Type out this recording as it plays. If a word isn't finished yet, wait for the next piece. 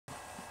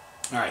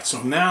All right,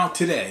 so now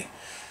today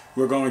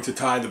we're going to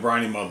tie the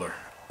Briny Muddler.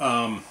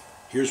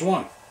 Here's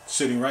one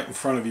sitting right in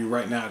front of you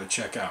right now to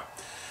check out.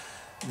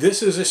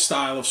 This is a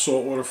style of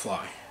saltwater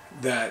fly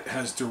that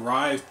has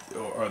derived,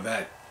 or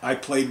that I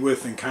played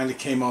with and kind of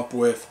came up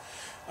with,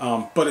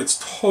 but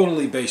it's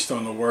totally based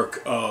on the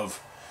work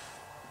of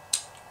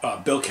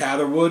Bill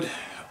Catherwood,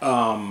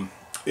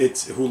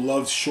 who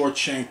loves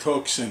short-shanked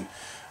hooks and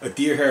a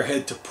deer hair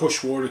head to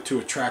push water to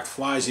attract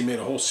flies. He made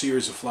a whole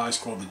series of flies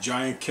called the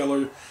Giant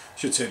Killer, I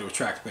should say to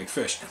attract big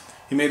fish.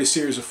 He made a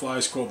series of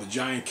flies called the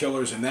Giant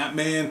Killers, and that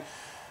man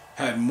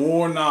had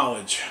more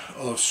knowledge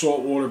of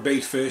saltwater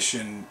baitfish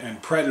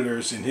and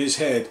predators in his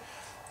head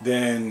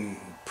than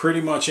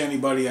pretty much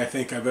anybody I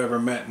think I've ever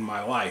met in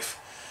my life.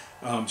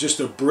 Just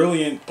a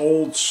brilliant,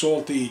 old,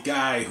 salty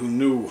guy who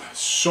knew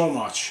so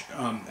much,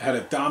 had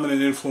a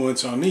dominant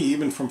influence on me,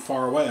 even from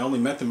far away. I only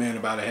met the man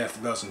about a half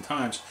a dozen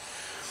times.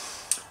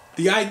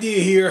 The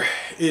idea here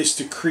is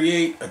to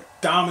create a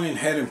dominant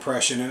head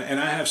impression, and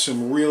I have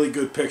some really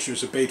good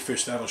pictures of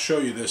baitfish that'll show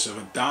you this, of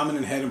a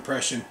dominant head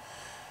impression,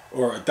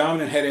 or a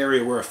dominant head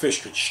area where a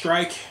fish could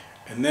strike,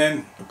 and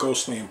then a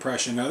ghostly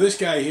impression. Now this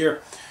guy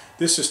here,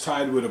 this is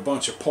tied with a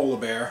bunch of polar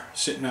bear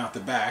sitting out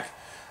the back.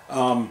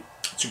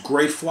 It's a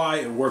great fly,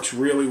 it works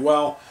really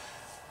well.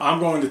 I'm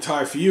going to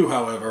tie for you,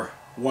 however,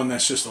 one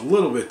that's just a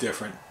little bit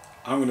different.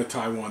 I'm going to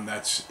tie one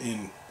that's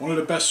in one of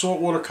the best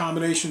saltwater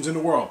combinations in the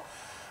world.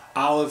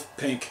 Olive,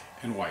 pink,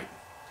 and white.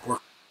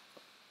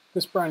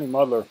 This Briny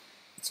Muddler,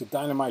 it's a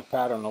dynamite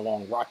pattern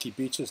along rocky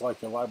beaches like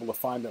you're liable to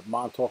find at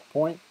Montauk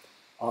Point.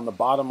 On the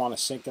bottom on a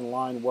sinking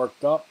line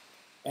worked up,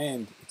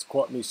 and it's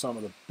caught me some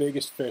of the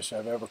biggest fish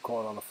I've ever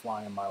caught on a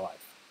fly in my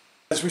life.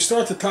 As we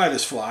start to tie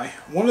this fly,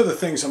 one of the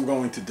things I'm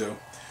going to do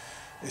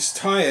is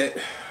tie it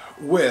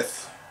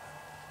with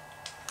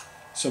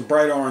some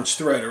bright orange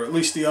thread, or at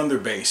least the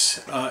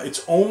underbase.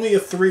 It's only a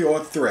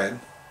 3/0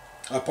 thread.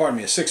 Pardon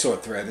me, a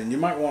 6/0 thread, and you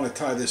might want to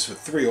tie this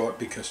with 3/0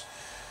 because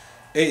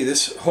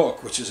this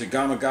hook, which is a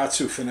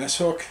Gamakatsu finesse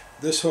hook,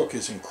 this hook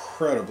is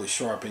incredibly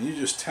sharp, and you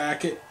just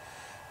tack it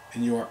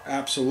and you are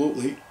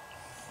absolutely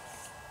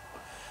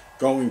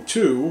going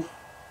to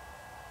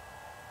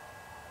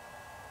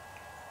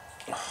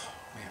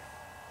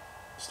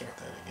start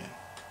that again.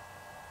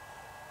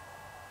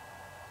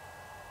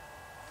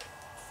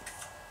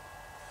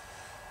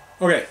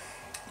 Okay,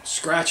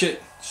 scratch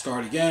it,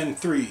 start again,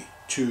 3,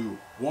 2,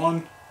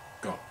 1,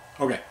 go.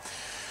 Okay,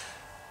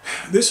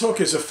 this hook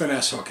is a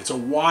finesse hook. It's a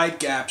wide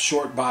gap,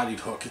 short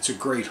bodied hook. It's a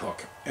great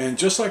hook. And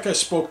just like I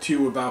spoke to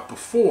you about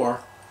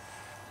before,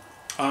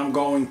 I'm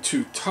going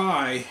to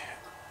tie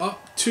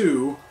up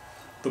to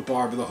the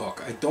barb of the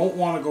hook. I don't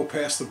want to go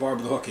past the barb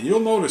of the hook. And you'll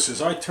notice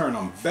as I turn,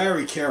 I'm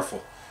very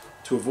careful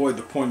to avoid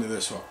the point of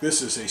this hook.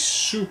 This is a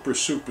super,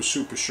 super,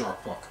 super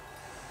sharp hook.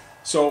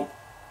 So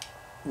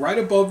right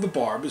above the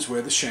barb is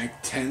where the shank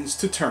tends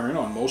to turn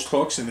on most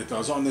hooks, and it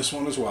does on this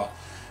one as well.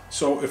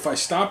 So if I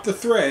stop the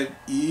thread,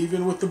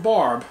 even with the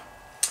barb,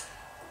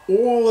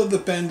 all of the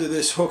bend of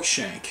this hook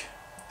shank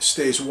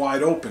stays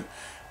wide open.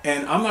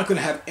 And I'm not going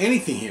to have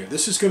anything here.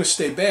 This is going to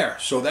stay bare.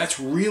 So that's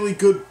really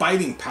good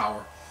biting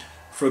power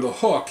for the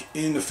hook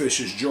in the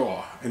fish's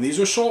jaw. And these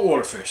are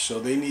saltwater fish, so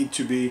they need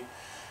to be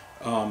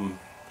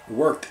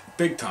worked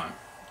big time.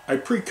 I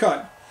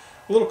pre-cut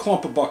a little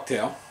clump of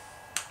bucktail.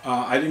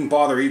 I didn't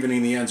bother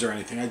evening the ends or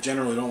anything. I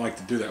generally don't like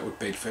to do that with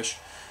bait fish.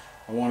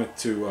 I want it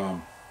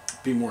to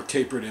be more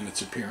tapered in its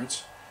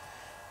appearance.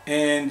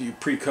 And you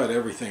pre-cut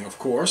everything, of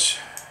course.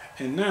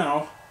 And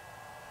now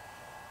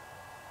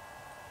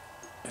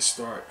I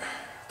start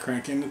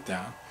cranking it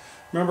down.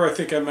 Remember, I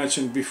think I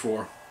mentioned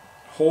before,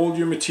 hold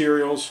your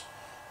materials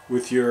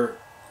with your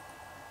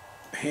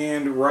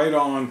hand right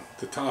on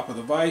the top of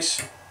the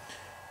vise,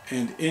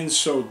 and in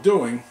so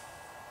doing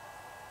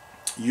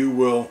you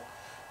will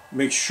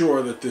make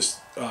sure that this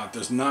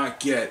does not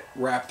get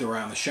wrapped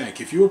around the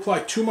shank. If you apply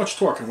too much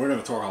torque, and we're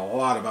going to talk a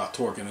lot about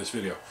torque in this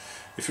video,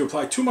 if you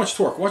apply too much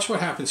torque, watch what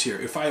happens here.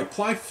 If I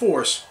apply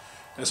force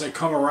as I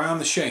come around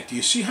the shank, do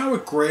you see how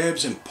it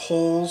grabs and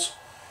pulls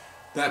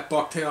that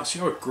bucktail? See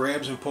how it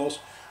grabs and pulls?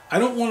 I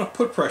don't want to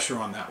put pressure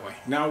on that way.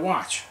 Now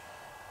watch.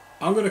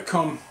 I'm going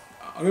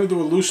to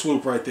do a loose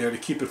loop right there to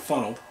keep it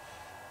funneled.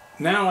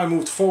 Now I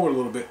moved forward a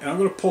little bit, and I'm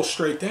going to pull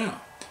straight down.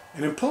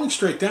 And in pulling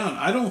straight down,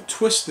 I don't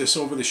twist this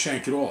over the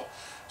shank at all.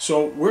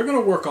 So we're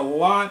going to work a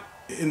lot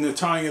in the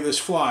tying of this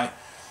fly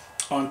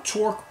on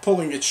torque,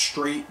 pulling it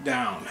straight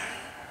down.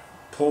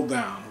 Pull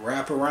down,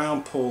 wrap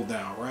around, pull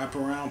down, wrap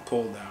around,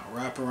 pull down,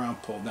 wrap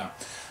around, pull down.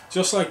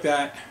 Just like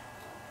that,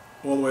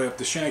 all the way up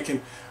the shank.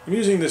 And I'm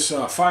using this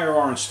fire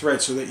orange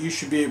thread so that you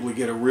should be able to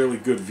get a really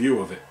good view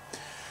of it.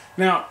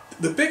 Now,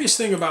 the biggest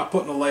thing about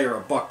putting a layer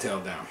of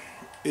bucktail down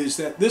is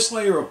that this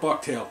layer of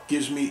bucktail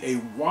gives me a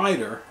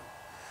wider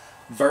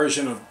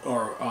version of,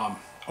 or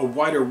a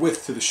wider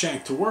width to the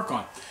shank to work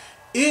on.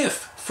 If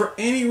for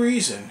any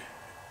reason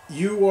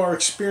you are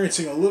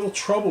experiencing a little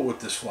trouble with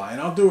this fly, and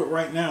I'll do it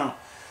right now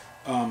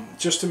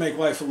just to make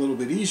life a little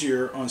bit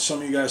easier on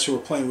some of you guys who are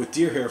playing with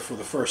deer hair for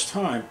the first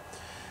time,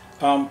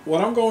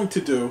 what I'm going to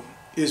do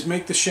is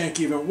make the shank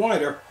even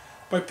wider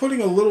by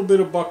putting a little bit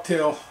of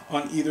bucktail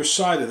on either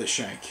side of the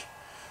shank.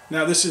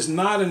 Now this is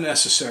not a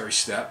necessary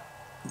step,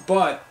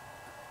 but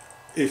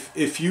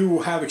if you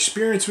have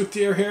experience with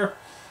deer hair,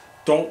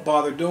 don't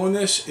bother doing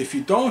this. If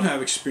you don't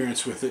have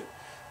experience with it,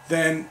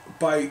 then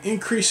by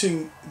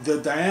increasing the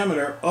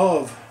diameter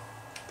of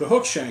the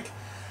hook shank,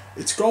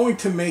 it's going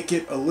to make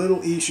it a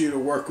little easier to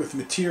work with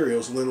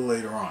materials a little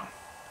later on.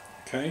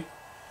 Okay?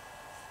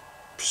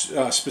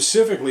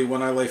 Specifically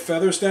when I lay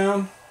feathers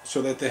down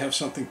so that they have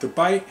something to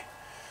bite,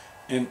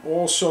 and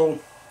also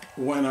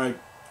when I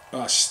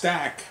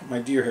stack my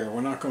deer hair.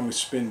 We're not going to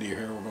spin deer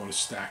hair, we're going to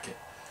stack it.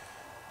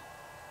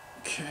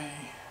 Okay.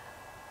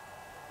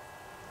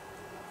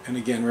 And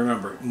again,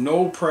 remember,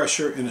 no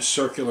pressure in a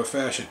circular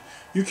fashion.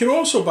 You can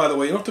also, by the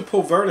way, you don't have to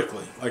pull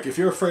vertically. Like if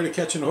you're afraid of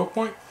catching a hook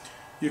point,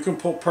 you can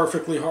pull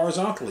perfectly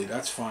horizontally.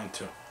 That's fine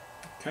too.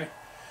 Okay.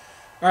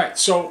 All right,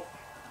 so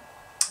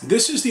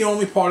this is the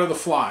only part of the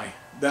fly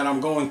that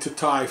I'm going to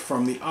tie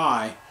from the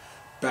eye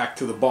back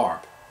to the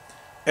barb.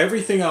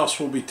 Everything else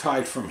will be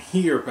tied from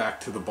here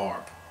back to the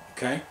barb.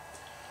 Okay.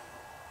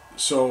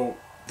 So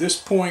this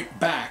point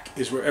back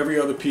is where every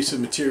other piece of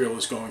material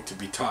is going to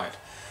be tied.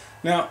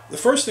 Now, the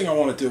first thing I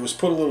want to do is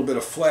put a little bit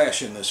of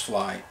flash in this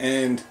fly,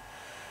 and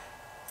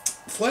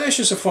flash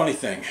is a funny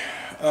thing.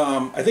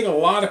 I think a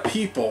lot of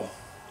people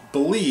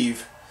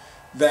believe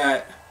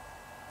that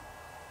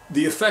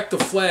the effect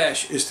of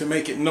flash is to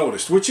make it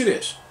noticed, which it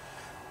is.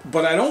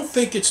 But I don't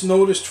think it's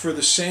noticed for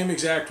the same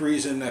exact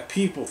reason that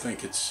people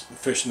think it's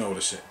fish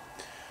notice it.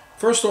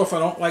 First off, I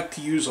don't like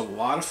to use a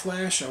lot of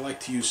flash. I like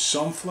to use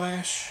some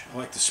flash. I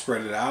like to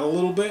spread it out a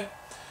little bit.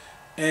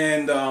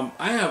 And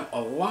I have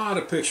a lot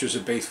of pictures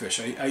of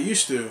baitfish. I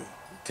used to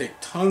take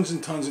tons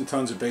and tons and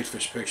tons of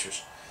baitfish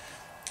pictures.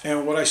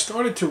 And what I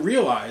started to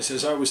realize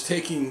as I was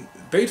taking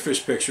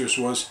baitfish pictures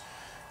was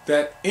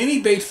that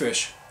any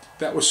baitfish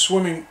that was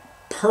swimming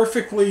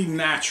perfectly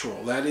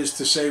natural, that is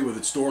to say with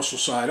its dorsal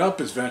side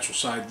up, its ventral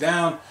side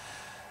down,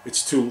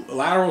 its two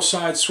lateral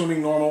sides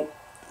swimming normal,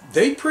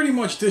 they pretty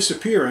much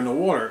disappear in the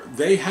water.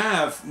 They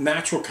have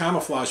natural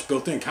camouflage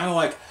built in, kind of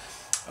like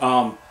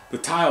the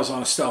tiles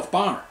on a stealth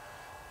bomber,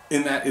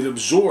 in that it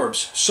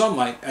absorbs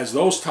sunlight as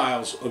those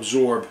tiles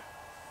absorb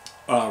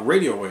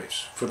radio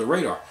waves for the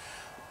radar.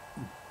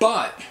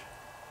 But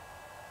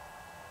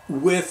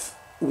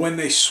when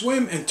they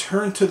swim and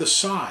turn to the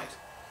side,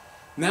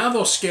 now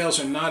those scales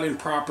are not in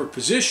proper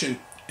position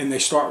and they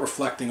start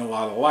reflecting a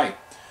lot of light.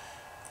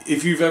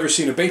 If you've ever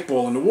seen a bait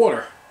ball in the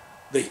water,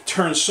 they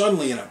turn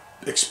suddenly and an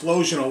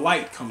explosion of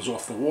light comes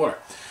off the water.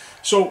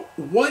 So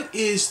what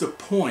is the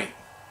point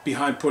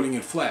behind putting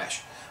in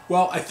flash?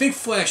 Well, I think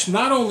flash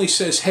not only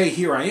says, hey,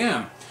 here I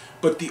am,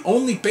 but the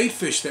only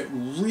baitfish that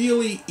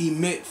really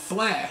emit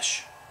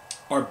flash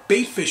are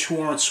baitfish who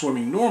aren't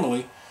swimming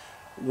normally.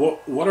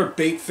 What are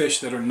baitfish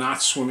that are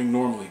not swimming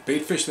normally?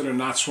 Baitfish that are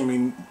not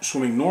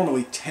swimming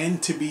normally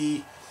tend to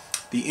be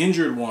the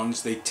injured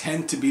ones. They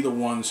tend to be the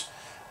ones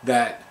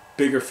that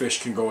bigger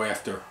fish can go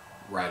after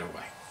right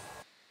away.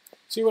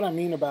 See what I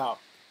mean about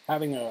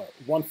having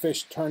one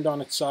fish turned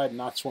on its side,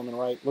 not swimming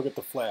right? Look at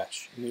the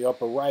flash in the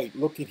upper right.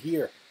 Look at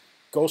here.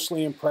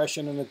 Ghostly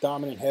impression in the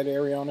dominant head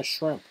area on a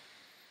shrimp.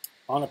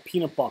 On a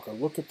peanut bunker,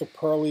 look at the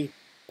pearly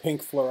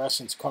pink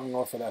fluorescence coming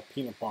off of that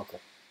peanut bunker.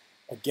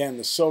 Again,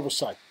 the silver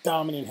side,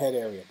 dominant head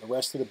area. The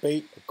rest of the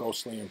bait, a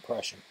ghostly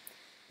impression.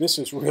 This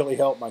has really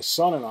helped my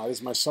son and I. This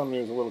is my son when he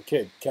was a little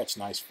kid, catch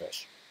nice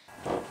fish.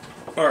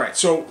 All right,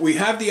 so we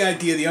have the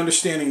idea, the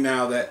understanding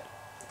now that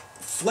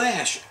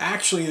flash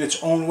actually in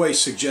its own way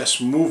suggests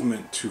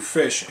movement to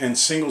fish and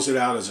singles it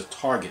out as a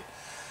target.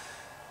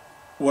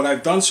 What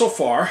I've done so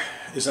far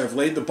is I've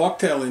laid the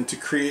bucktail in to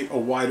create a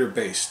wider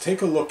base.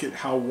 Take a look at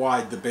how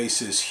wide the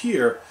base is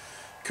here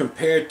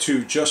compared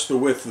to just the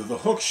width of the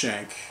hook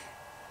shank,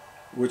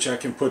 which I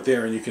can put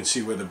there and you can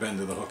see where the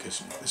bend of the hook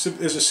is.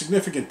 There's a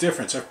significant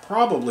difference. I've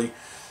probably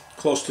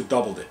close to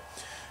doubled it.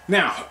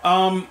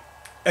 Now,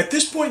 at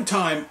this point in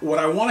time, what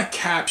I want to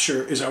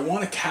capture is I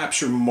want to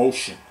capture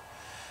motion.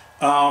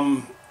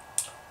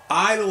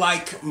 I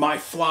like my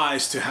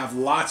flies to have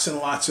lots and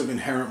lots of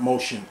inherent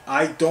motion.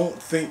 I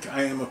don't think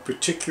I am a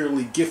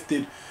particularly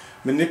gifted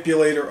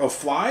manipulator of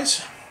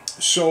flies,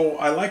 so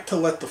I like to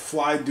let the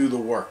fly do the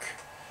work.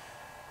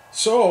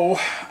 So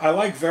I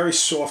like very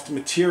soft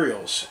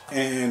materials,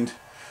 and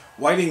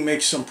Whiting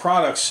makes some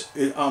products.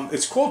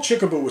 It's called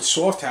Chickaboo with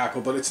soft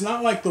hackle, but it's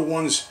not like the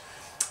ones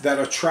that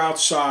are trout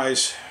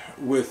size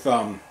with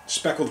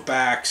speckled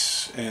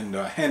backs and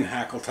hen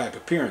hackle type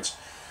appearance.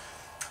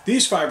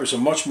 These fibers are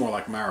much more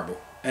like marabou,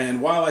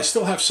 and while I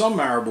still have some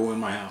marabou in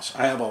my house,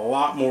 I have a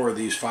lot more of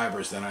these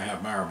fibers than I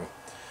have marabou.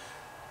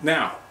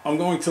 Now, I'm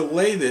going to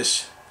lay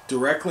this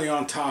directly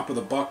on top of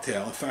the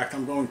bucktail. In fact,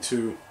 I'm going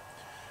to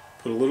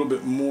put a little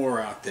bit more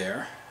out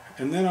there,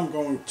 and then I'm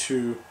going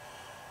to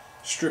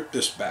strip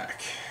this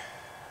back.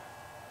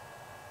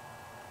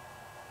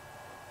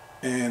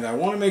 And I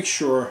want to make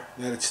sure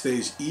that it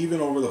stays even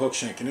over the hook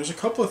shank, and there's a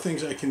couple of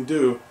things I can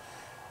do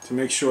to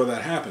make sure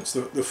that happens.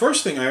 The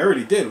first thing I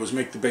already did was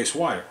make the base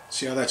wider.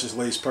 See how that just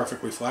lays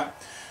perfectly flat?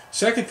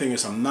 Second thing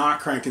is I'm not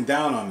cranking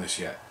down on this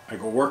yet. I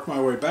go work my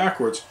way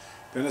backwards.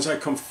 Then as I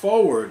come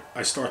forward,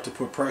 I start to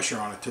put pressure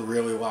on it to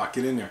really lock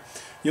it in there.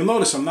 You'll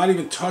notice I'm not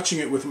even touching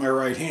it with my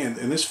right hand,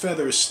 and this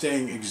feather is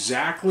staying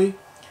exactly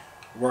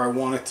where I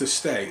want it to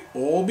stay.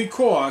 All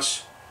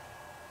because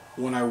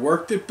when I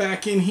worked it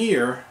back in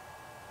here,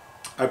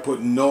 I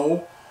put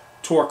no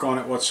torque on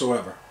it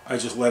whatsoever. I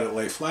just let it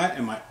lay flat,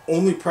 and my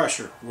only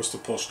pressure was to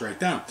pull straight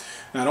down.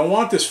 Now I don't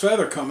want this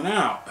feather coming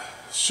out,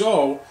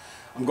 so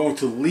I'm going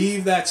to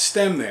leave that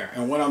stem there.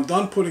 And when I'm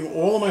done putting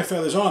all of my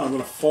feathers on, I'm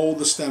going to fold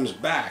the stems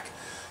back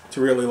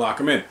to really lock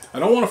them in. I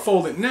don't want to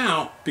fold it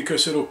now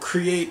because it'll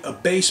create a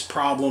base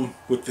problem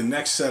with the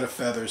next set of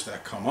feathers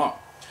that come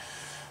up.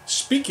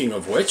 Speaking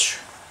of which,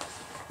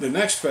 the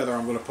next feather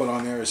I'm going to put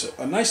on there is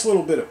a nice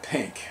little bit of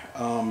pink.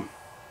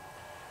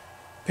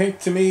 Pink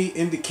to me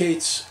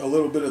indicates a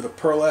little bit of the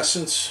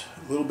pearlescence,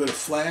 a little bit of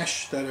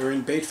flash that are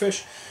in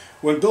baitfish.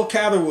 When Bill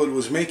Catherwood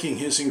was making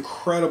his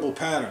incredible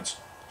patterns,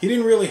 he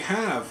didn't really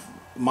have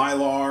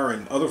mylar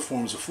and other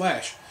forms of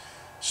flash.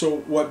 So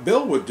what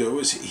Bill would do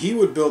is he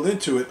would build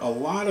into it a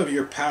lot of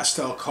your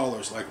pastel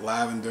colors like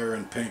lavender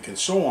and pink and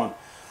so on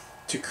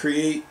to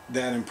create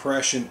that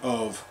impression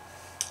of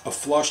a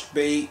flushed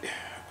bait,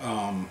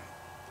 a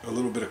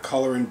little bit of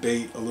color in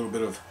bait, a little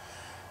bit of,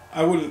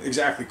 I wouldn't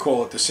exactly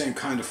call it the same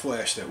kind of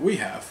flash that we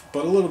have,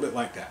 but a little bit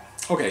like that.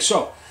 Okay,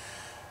 so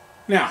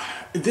now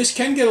this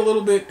can get a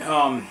little bit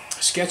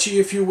sketchy,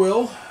 if you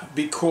will,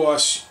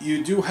 because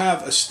you do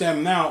have a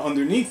stem now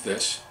underneath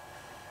this,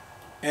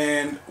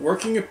 and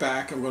working it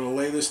back, I'm going to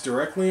lay this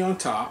directly on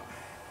top.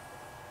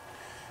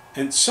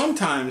 And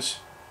sometimes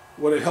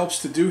what it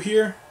helps to do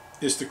here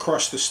is to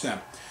crush the stem,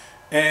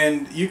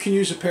 and you can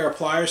use a pair of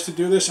pliers to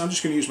do this. I'm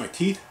just going to use my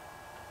teeth.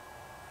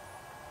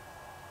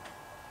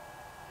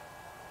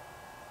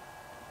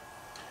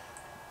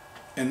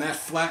 And that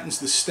flattens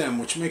the stem,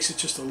 which makes it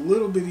just a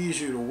little bit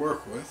easier to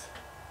work with.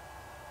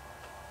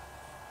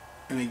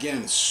 And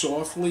again,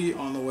 softly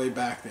on the way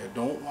back there.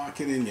 Don't lock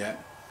it in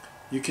yet.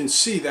 You can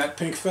see that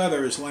pink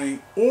feather is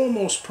laying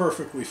almost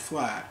perfectly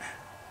flat.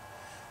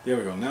 There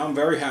we go. Now I'm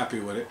very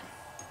happy with it.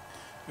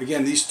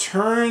 Again, these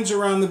turns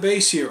around the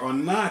base here are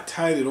not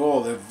tight at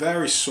all. They're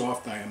very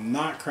soft. I am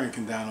not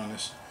cranking down on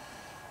this.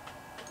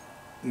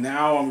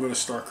 Now I'm going to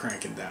start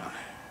cranking down.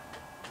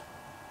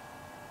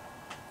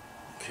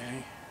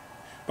 Okay.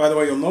 By the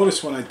way, you'll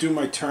notice when I do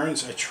my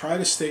turns, I try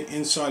to stay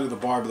inside of the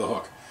barb of the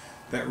hook.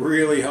 That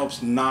really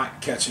helps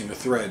not catching the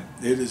thread.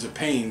 It is a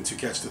pain to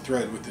catch the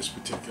thread with this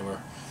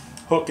particular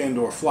hook and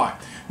or fly.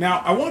 Now,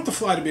 I want the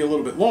fly to be a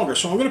little bit longer,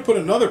 so I'm going to put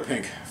another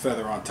pink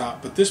feather on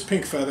top, but this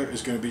pink feather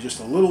is going to be just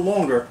a little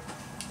longer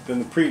than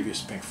the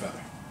previous pink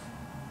feather.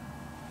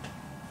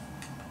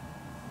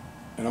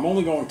 And I'm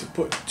only going to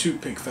put 2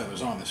 pink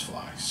feathers on this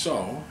fly,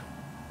 so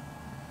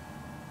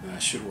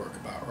that should work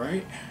about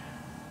right.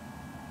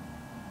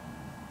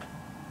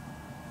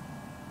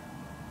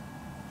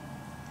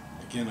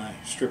 Again, I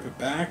strip it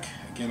back.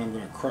 Again, I'm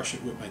going to crush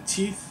it with my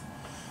teeth.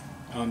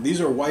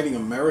 These are Whiting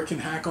American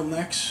hackle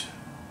necks,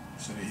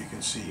 so that you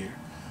can see here.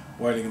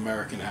 Whiting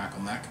American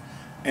hackle neck.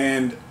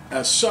 And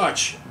as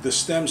such, the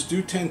stems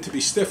do tend to be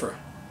stiffer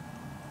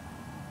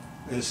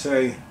than,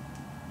 say,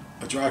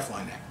 a dry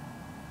fly neck.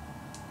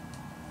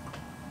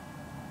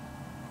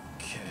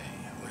 Okay,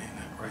 laying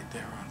that right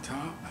there on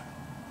top.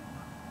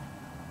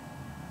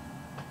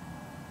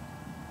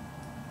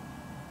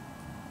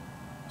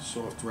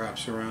 Soft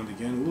wraps around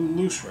again, a little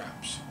loose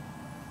wraps.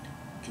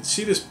 You can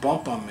see this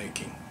bump I'm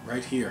making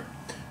right here.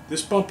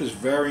 This bump is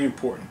very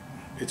important.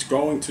 It's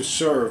going to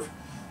serve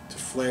to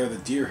flare the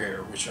deer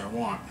hair, which I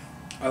want.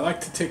 I like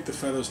to take the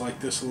feathers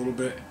like this a little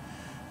bit,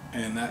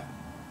 and that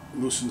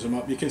loosens them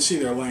up. You can see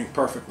they're laying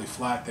perfectly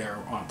flat there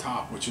on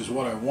top, which is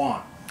what I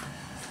want.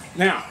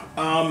 Now,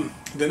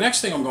 the next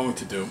thing I'm going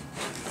to do,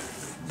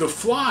 the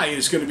fly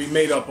is going to be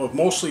made up of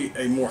mostly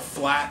a more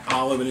flat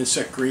olive, an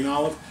insect green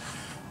olive.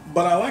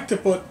 But I like to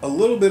put a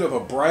little bit of a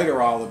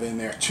brighter olive in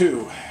there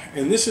too.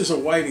 And this is a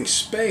Whiting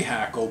spay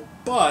hackle,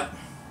 but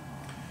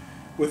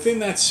within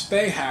that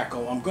spay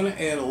hackle, I'm going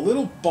to add a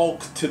little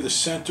bulk to the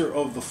center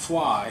of the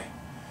fly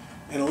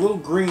and a little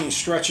green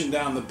stretching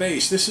down the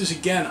base. This is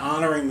again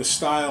honoring the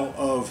style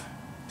of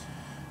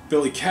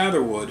Billy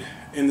Catherwood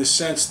in the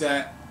sense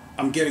that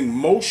I'm getting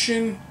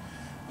motion,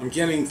 I'm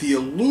getting the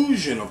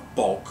illusion of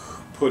bulk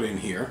put in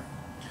here,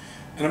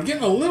 and I'm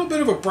getting a little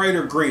bit of a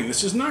brighter green.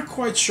 This is not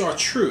quite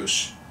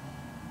chartreuse,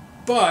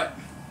 but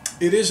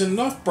it is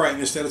enough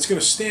brightness that it's going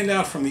to stand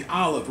out from the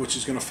olive, which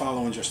is going to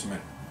follow in just a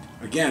minute.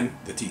 Again,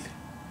 the teeth.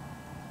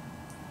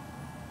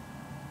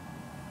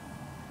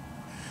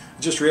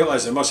 I just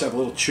realized I must have a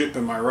little chip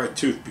in my right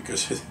tooth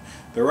because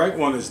the right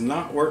one is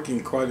not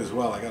working quite as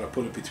well. I got to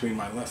put it between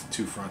my left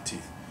 2 front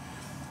teeth.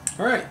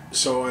 Alright,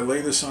 so I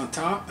lay this on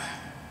top.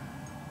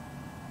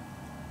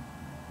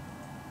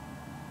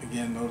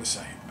 Again, notice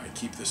I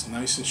keep this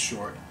nice and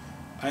short.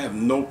 I have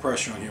no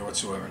pressure on here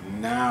whatsoever.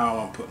 Now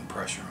I'm putting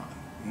pressure on.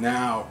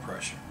 Now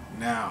pressure.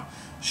 Now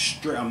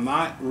straight. I'm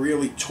not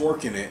really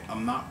torquing it.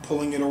 I'm not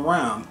pulling it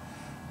around.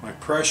 My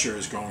pressure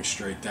is going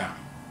straight down.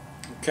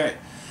 Okay,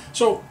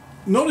 so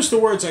notice the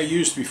words I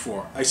used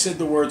before. I said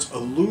the words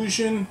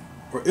illusion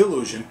or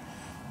illusion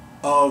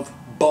of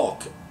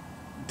bulk.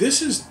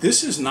 This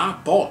is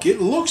not bulk. It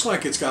looks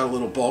like it's got a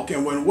little bulk,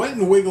 and when wet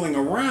and wiggling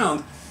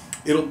around,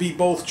 it'll be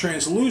both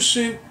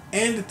translucent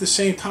and at the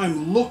same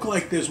time look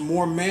like there's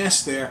more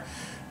mass there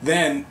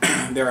than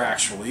there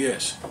actually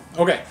is.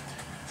 Okay,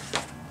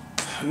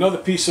 another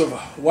piece of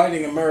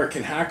whiting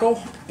American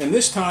hackle, and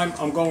this time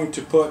I'm going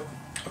to put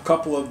a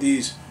couple of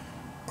these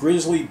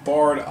grizzly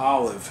barred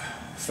olive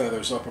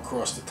feathers up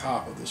across the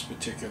top of this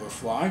particular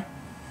fly.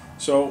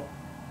 So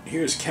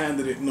here's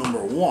candidate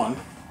number one.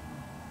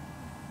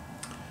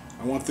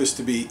 I want this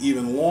to be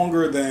even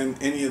longer than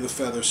any of the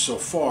feathers so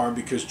far,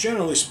 because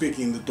generally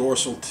speaking the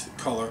dorsal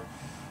color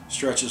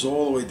stretches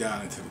all the way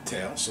down into the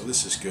tail, so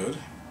this is good.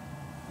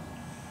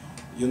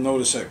 You'll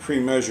notice I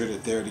pre-measured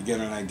it there to get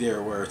an idea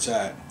of where it's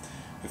at.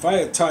 If I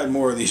had tied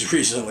more of these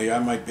recently, I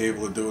might be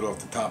able to do it off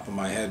the top of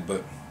my head,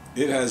 but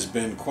it has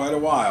been quite a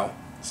while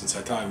since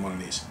I tied one of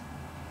these.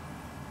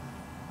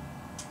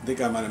 I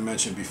think I might have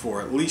mentioned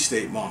before, at least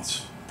 8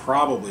 months,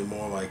 probably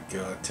more like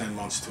 10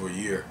 months to a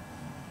year.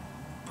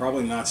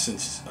 Probably not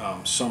since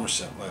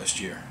Somerset last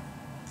year,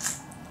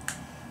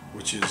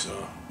 which is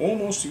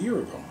almost a year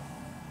ago.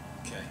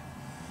 Okay,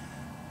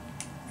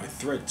 my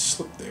thread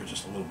slipped there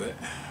just a little bit.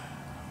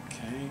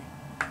 Okay,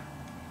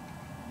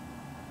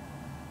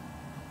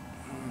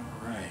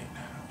 alright,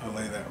 I'll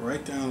lay that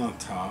right down on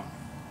top.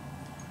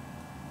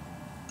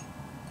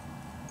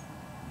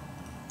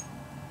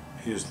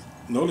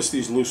 Notice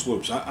these loose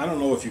loops. I don't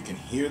know if you can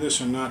hear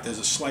this or not. There's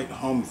a slight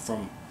hum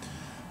from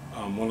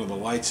one of the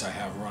lights I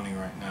have running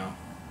right now.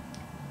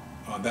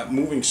 That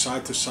moving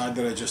side to side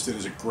that I just did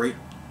is a great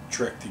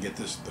trick to get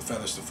the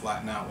feathers to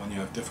flatten out when you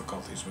have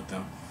difficulties with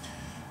them.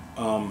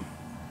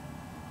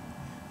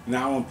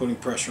 Now I'm putting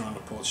pressure on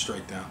to pull it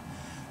straight down.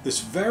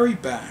 This very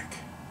back,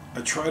 I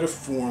try to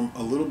form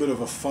a little bit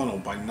of a funnel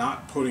by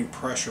not putting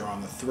pressure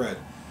on the thread.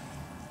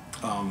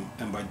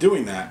 And by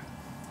doing that,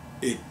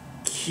 it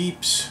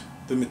keeps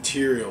the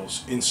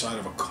materials inside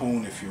of a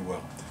cone, if you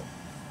will.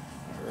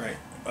 Alright,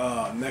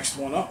 next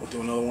one up, we'll do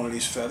another one of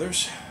these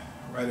feathers.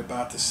 Right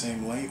about the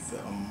same length,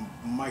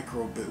 a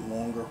micro bit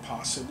longer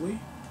possibly.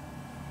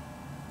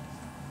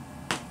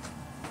 There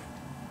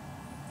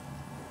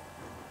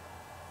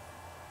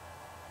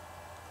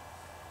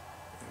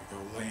we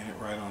go, laying it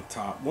right on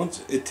top.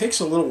 Once it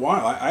takes a little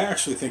while. I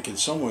actually think in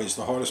some ways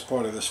the hardest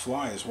part of this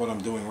fly is what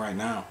I'm doing right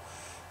now.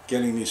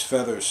 Getting these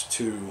feathers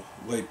to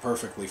lay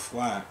perfectly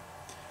flat.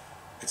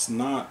 It's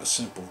not a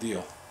simple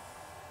deal.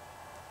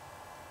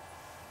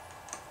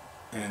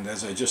 And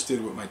as I just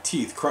did with my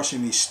teeth,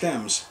 crushing these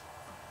stems,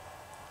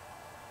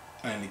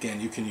 and again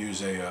you can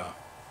use a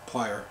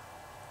plier,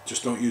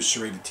 just don't use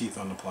serrated teeth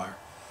on the plier.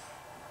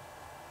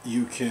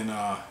 You can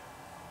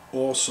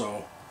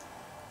also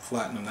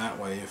flatten them that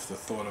way if the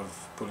thought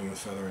of putting the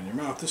feather in your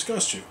mouth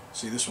disgusts you.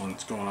 See, this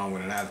one's going on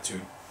with an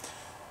attitude,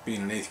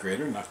 being an 8th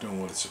grader, not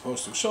doing what it's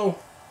supposed to, so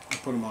I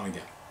put them on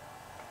again.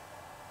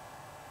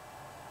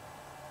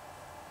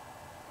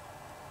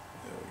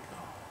 There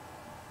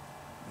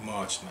we go.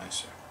 Much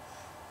nicer.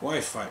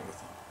 Why fight with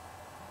them?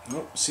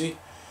 Nope, see?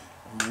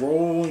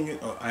 Rolling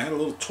it. I had a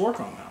little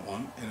torque on that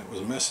one and it was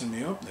messing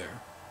me up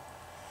there.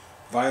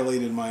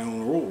 Violated my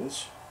own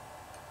rules.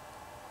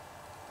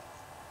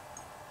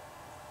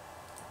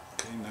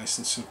 Okay, nice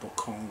and simple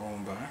cone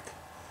going back.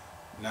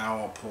 Now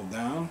I'll pull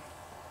down.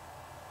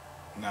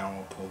 Now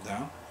I'll pull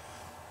down.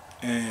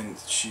 And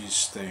she's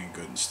staying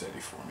good and steady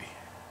for me.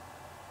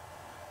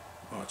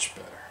 Much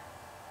better.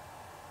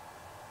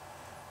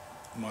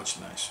 Much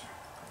nicer.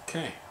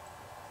 Okay.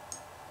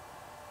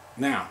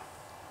 Now,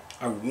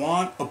 I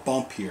want a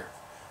bump here.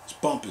 This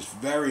bump is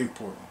very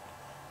important.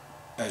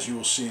 As you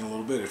will see in a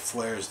little bit, it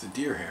flares the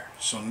deer hair.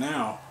 So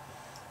now,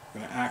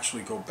 I'm going to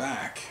actually go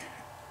back,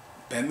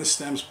 bend the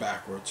stems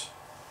backwards,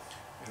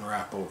 and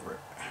wrap over it.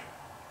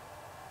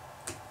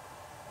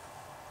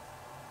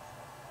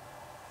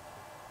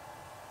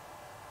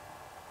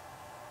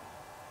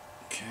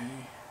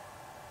 Okay.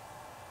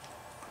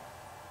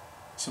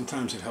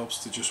 Sometimes it helps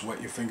to just wet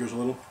your fingers a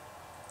little.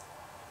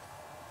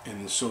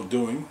 And in so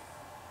doing,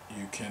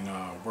 you can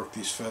work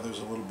these feathers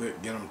a little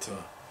bit, get them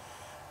to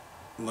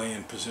lay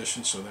in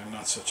position so they're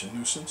not such a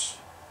nuisance.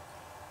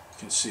 You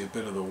can see a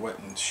bit of the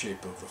wettened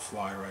shape of the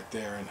fly right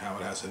there and how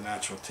it has a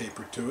natural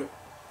taper to it.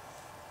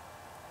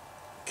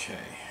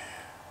 Okay.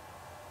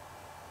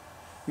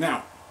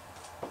 Now,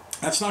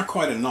 that's not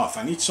quite enough.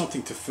 I need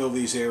something to fill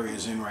these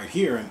areas in right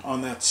here, and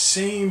on that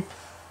same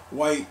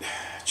white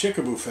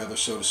chickaboo feather,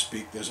 so to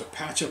speak, there's a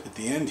patch up at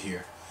the end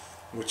here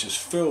which is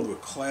filled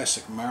with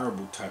classic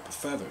marabou type of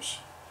feathers.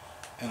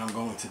 And I'm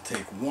going to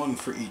take one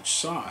for each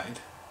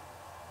side.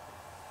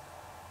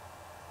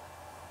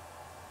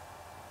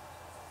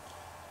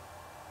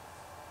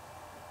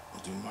 I'll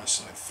do my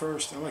side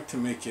first. I like to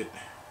make it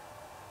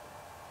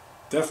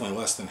definitely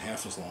less than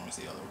half as long as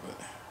the other, but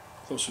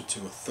closer to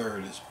a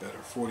third is better.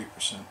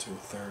 40% to a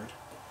third.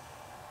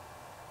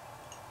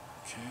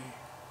 Okay.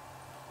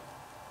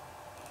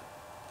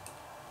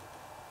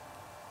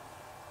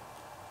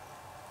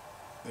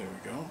 There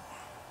we go.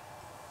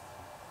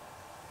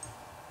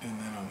 And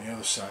then on the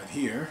other side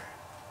here,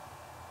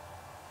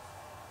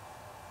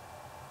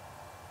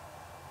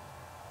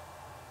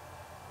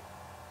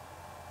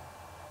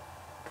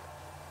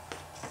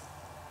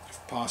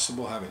 if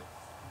possible, have it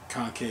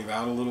concave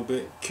out a little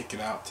bit, kick it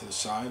out to the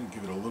side and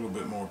give it a little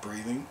bit more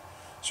breathing.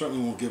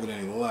 Certainly won't give it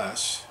any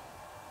less.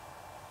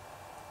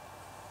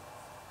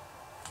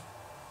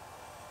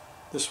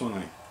 This one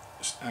I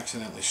just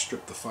accidentally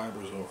stripped the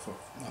fibers off of.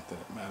 Not that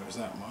it matters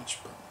that much,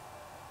 but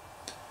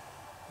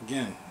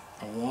again,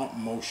 I want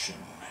motion.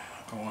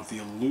 I want the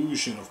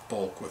illusion of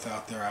bulk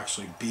without there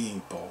actually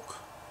being bulk.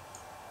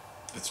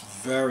 It's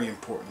very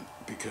important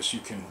because you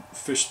can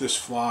fish this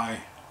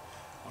fly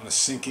on a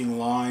sinking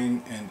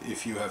line, and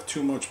if you have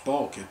too much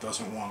bulk, it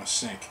doesn't want to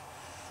sink.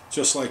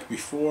 Just like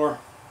before,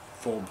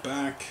 fold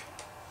back.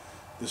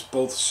 This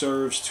both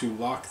serves to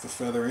lock the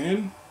feather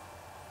in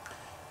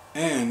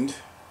and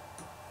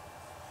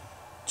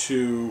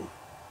to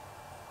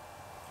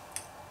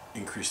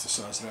increase the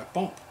size of that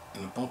bump,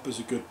 and the bump is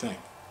a good thing.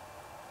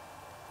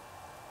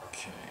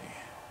 Okay.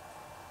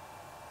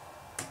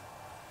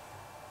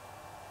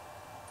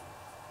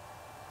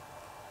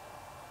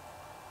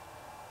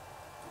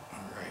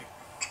 Alright.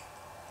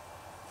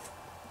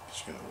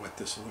 Just going to wet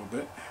this a little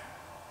bit.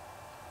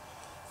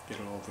 Get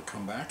it all to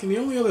come back. And the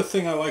only other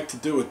thing I like to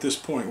do at this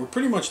point, we're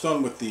pretty much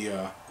done with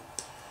the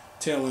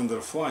tail end of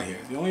the fly here.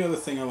 The only other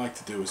thing I like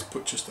to do is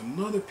put just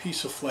another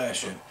piece of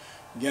flash in.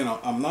 Again,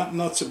 I'm not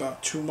nuts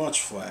about too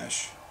much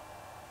flash.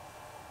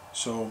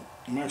 So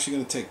I'm actually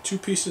going to take 2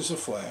 pieces of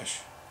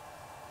flash.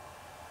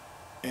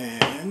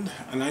 And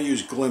I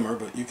use glimmer,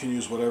 but you can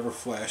use whatever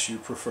flash you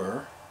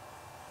prefer.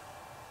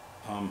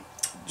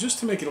 Just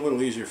to make it a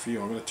little easier for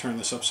you, I'm going to turn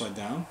this upside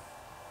down,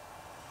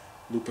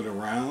 loop it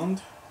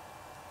around,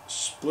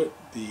 split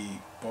the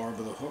barb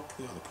of the hook,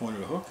 the point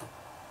of the hook,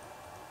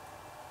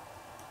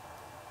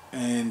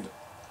 and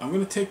I'm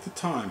going to take the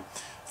time.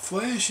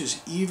 Flash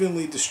is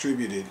evenly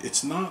distributed.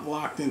 It's not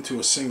locked into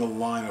a single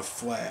line of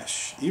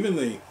flash. Even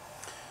the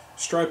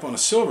stripe on the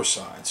silver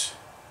sides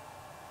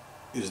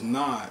is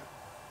not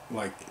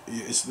like,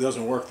 it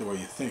doesn't work the way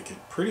you think. It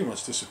pretty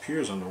much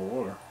disappears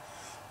underwater.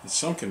 In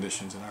some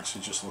conditions it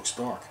actually just looks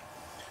dark.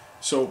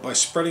 So by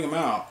spreading them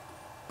out,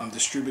 I'm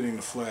distributing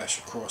the flash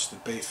across the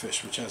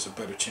baitfish, which has a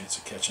better chance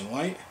of catching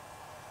light.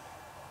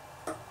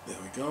 There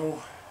we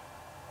go.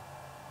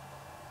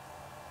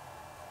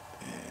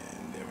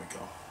 And there we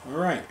go.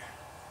 Alright.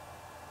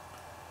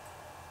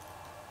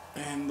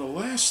 And the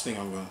last thing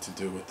I'm going to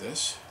do with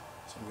this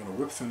is I'm going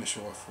to whip finish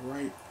off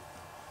right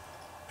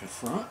in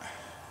front.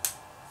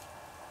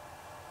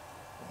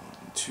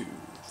 1, 2,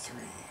 3,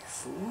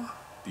 4.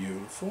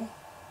 Beautiful.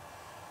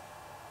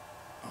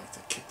 I like to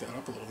kick that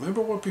up a little. Remember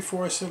what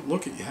before I said?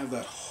 Look at, you have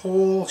that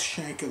whole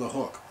shank of the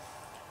hook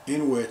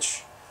in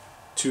which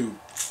to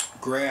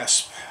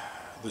grasp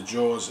the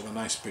jaws of a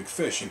nice big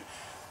fish. And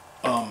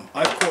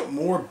I've caught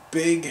more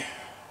big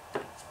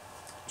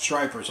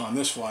stripers on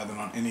this fly than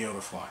on any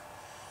other fly.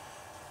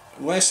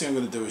 The last thing I'm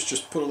going to do is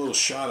just put a little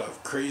shot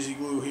of crazy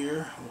glue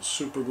here, a little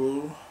super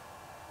glue,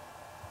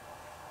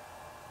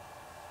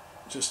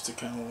 just to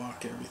kind of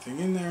lock everything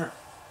in there.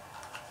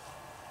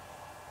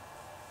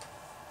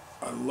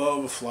 I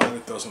love a fly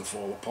that doesn't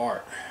fall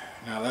apart.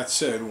 Now that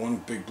said, one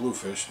big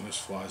bluefish and this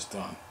fly's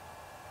done.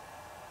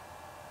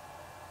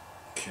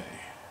 Okay.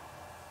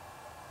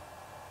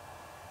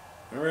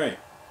 Alright.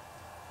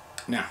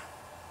 Now,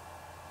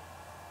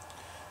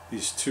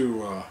 these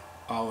 2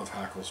 olive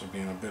hackles are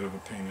being a bit of a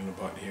pain in the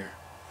butt here,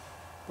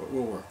 but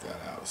we'll work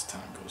that out as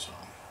time goes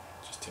on.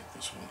 Just take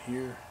this one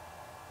here,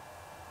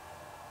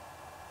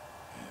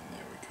 and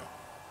there we go.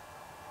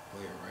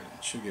 Lay it right in.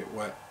 It should get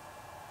wet,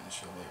 and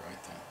she'll lay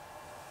right down.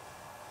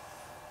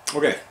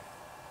 Okay,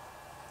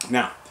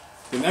 now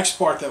the next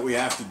part that we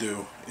have to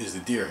do is the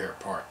deer hair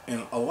part,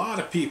 and a lot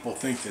of people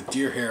think that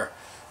deer hair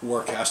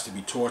work has to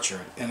be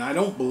tortured, and I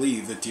don't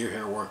believe that deer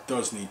hair work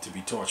does need to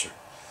be tortured.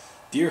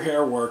 Deer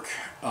hair work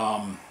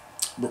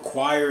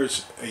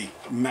requires a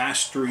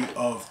mastery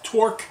of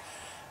torque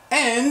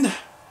and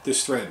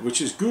this thread,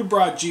 which is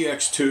Gudbrand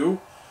GX2.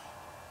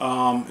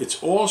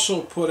 It's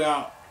also put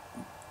out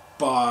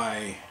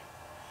by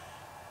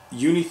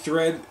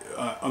Unithread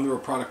under a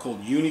product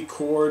called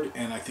Unicord,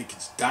 and I think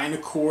it's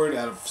Dynacord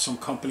out of some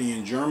company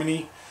in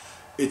Germany.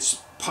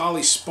 It's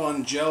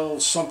polyspun gel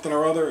something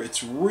or other.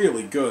 It's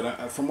really good.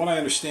 From what I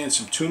understand,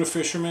 some tuna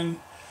fishermen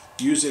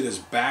use it as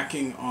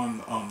backing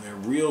on their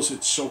reels.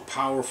 It's so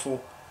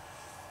powerful.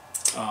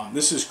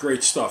 This is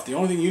great stuff. The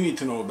only thing you need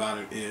to know about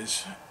it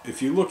is,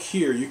 if you look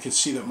here, you can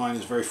see that mine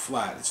is very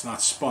flat. It's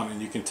not spun,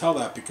 and you can tell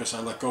that because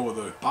I let go of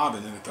the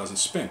bobbin and it doesn't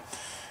spin.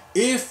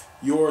 If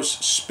yours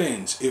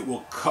spins, it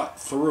will cut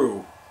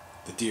through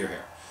the deer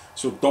hair.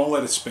 So don't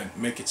let it spin.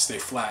 Make it stay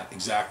flat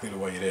exactly the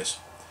way it is.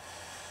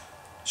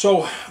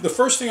 So the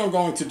first thing I'm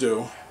going to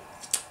do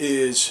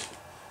is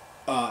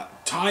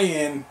tie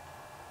in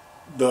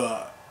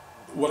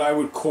what I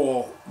would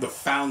call the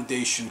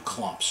foundation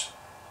clumps.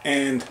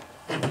 And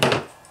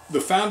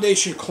The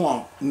foundation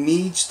clump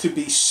needs to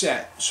be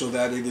set so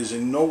that it is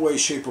in no way,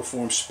 shape, or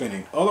form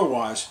spinning.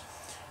 Otherwise,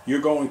 you're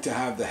going to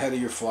have the head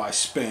of your fly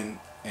spin,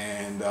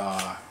 and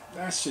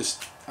that's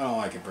just, I don't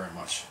like it very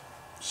much.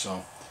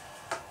 So,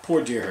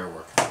 poor deer hair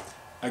work.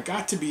 I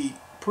got to be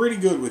pretty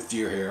good with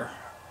deer hair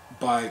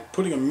by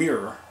putting a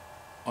mirror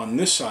on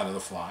this side of the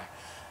fly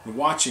and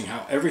watching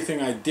how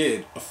everything I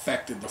did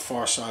affected the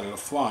far side of the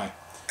fly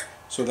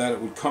so that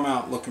it would come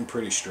out looking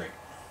pretty straight.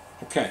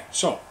 Okay,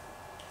 so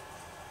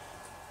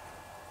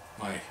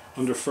my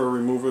under fur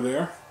remover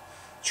there.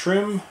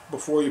 Trim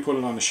before you put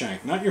it on the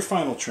shank. Not your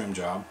final trim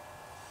job,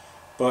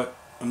 but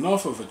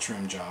enough of a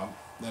trim job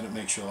that it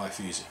makes your life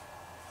easy.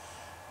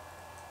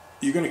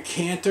 You're going to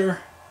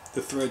canter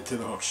the thread to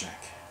the hook shank.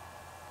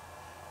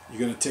 You're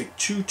going to take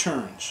 2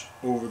 turns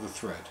over the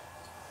thread.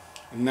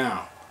 And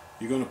now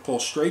you're going to pull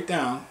straight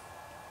down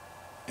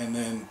and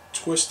then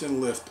twist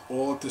and lift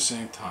all at the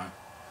same time.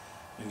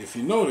 And if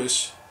you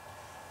notice,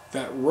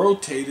 that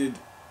rotated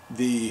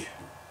the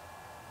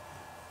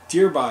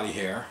deer body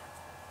hair,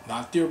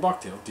 not deer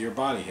bucktail, deer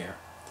body hair,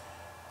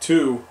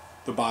 to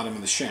the bottom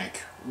of the shank,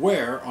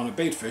 where on a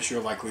baitfish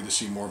you're likely to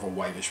see more of a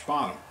whitish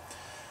bottom.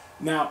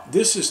 Now,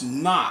 this is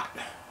not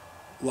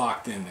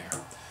locked in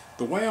there.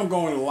 The way I'm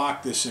going to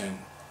lock this in,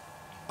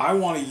 I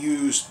want to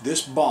use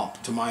this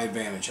bump to my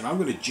advantage, and I'm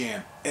going to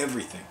jam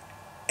everything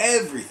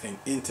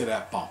into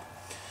that bump.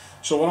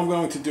 So what I'm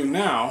going to do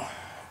now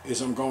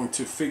is I'm going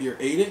to figure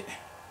 8 it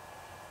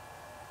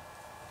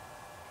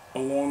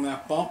along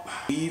that bump,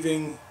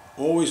 weaving,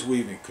 always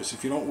weaving, because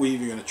if you don't weave,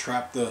 you're going to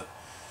trap the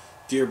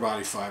deer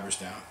body fibers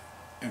down,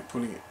 and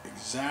putting it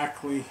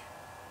exactly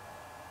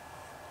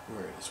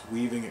where it is,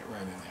 weaving it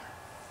right in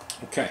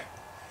there. Okay,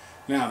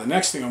 now the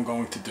next thing I'm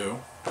going to do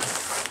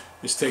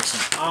is take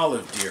some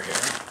olive deer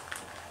hair,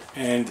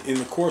 and in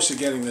the course of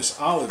getting this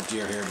olive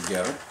deer hair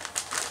together,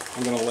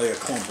 I'm going to lay a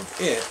clump of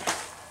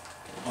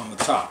it on the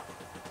top.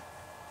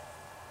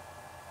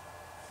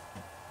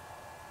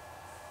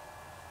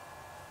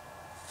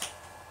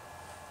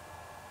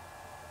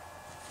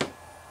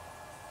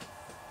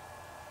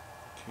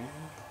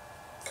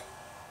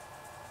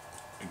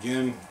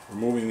 Again,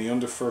 removing the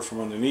under fur from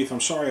underneath.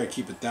 I'm sorry I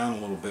keep it down a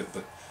little bit,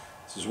 but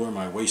this is where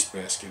my waste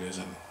basket is,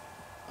 and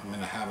I'm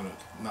in the habit of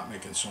not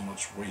making so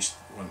much waste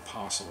when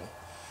possible.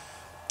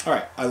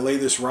 Alright, I lay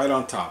this right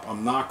on top.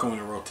 I'm not going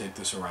to rotate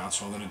this around,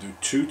 so I'm going to do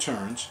 2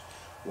 turns.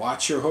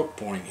 Watch your hook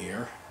point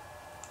here,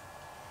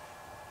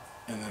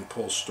 and then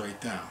pull straight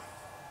down.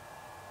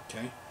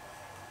 Okay?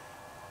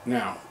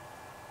 Now,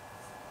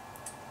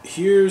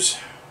 here's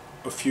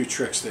a few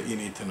tricks that you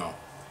need to know.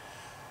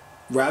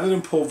 Rather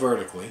than pull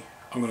vertically,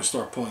 I'm going to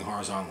start pulling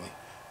horizontally.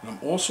 And I'm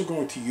also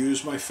going to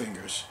use my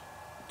fingers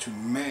to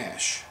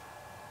mash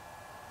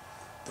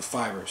the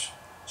fibers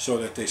so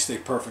that they stay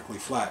perfectly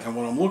flat. And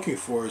what I'm looking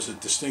for is a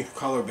distinct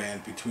color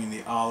band between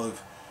the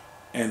olive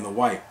and the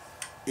white.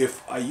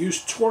 If I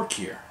use torque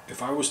here,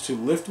 if I was to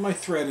lift my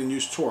thread and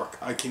use torque,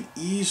 I can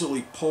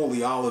easily pull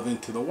the olive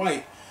into the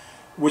white,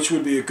 which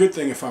would be a good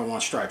thing if I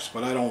want stripes,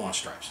 but I don't want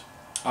stripes.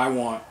 I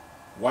want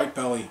white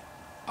belly,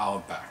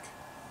 olive back.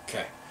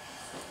 Okay.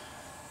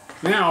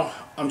 Now,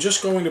 I'm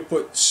just going to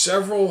put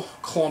several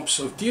clumps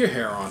of deer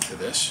hair onto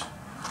this,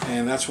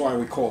 and that's why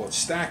we call it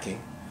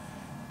stacking,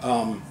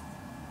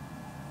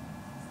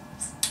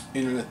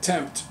 in an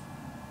attempt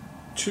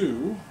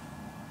to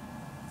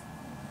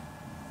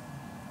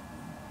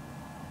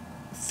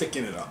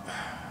thicken it up.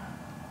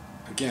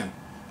 Again,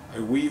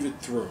 I weave it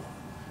through.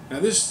 Now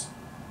this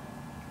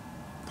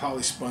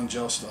polyspun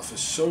gel stuff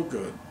is so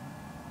good.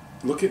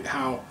 Look at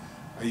how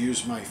I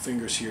use my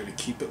fingers here to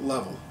keep it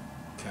level.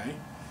 Okay?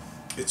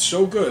 It's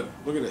so good.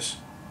 Look at this.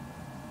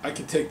 I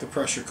can take the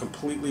pressure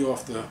completely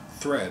off the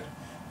thread,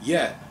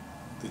 yet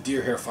the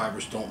deer hair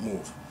fibers don't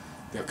move.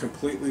 They're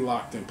completely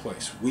locked in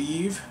place.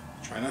 Weave.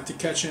 Try not to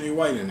catch any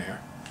white in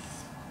there.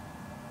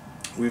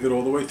 Weave it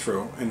all the way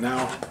through. And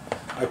now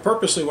I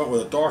purposely went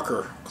with a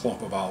darker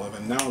clump of olive,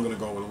 and now I'm going to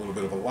go with a little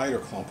bit of a lighter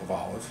clump of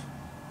olive.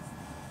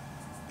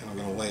 And I'm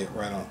going to lay it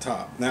right on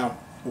top. Now,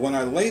 when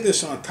I lay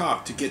this on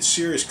top to get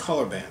serious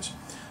color bands,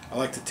 I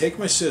like to take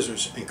my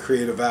scissors and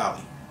create a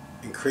valley.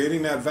 In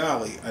creating that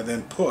valley, I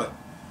then put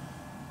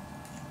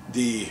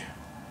the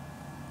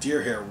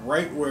deer hair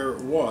right where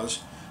it was,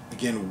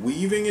 again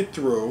weaving it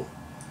through,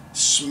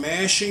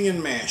 smashing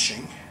and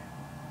mashing,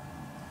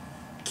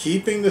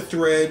 keeping the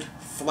thread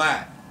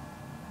flat,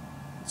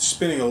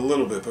 spinning a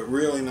little bit but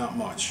really not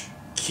much.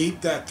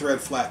 Keep that thread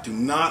flat. Do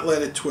not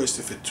let it twist.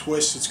 If it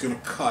twists, it's going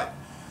to cut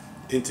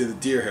into the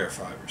deer hair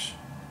fibers.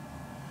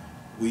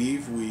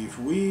 Weave, weave,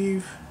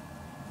 weave.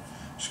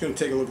 Just going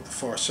to take a look at the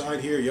far side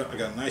here. Yep, I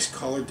got a nice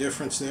color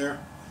difference there.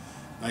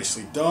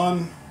 Nicely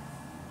done.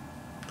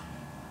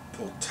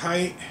 Pull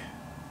tight.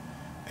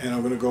 And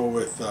I'm going to go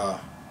with a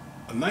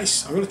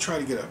nice, I'm going to try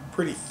to get a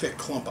pretty thick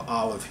clump of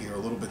olive here, a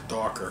little bit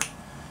darker.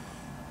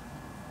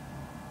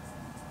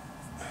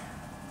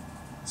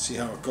 See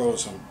how it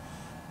goes. I'm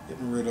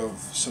getting rid of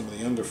some of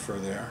the under fur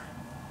there.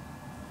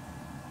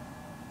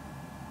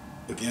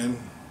 Again,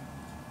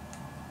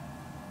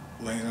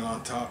 laying it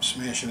on top,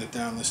 smashing it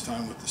down this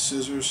time with the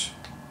scissors.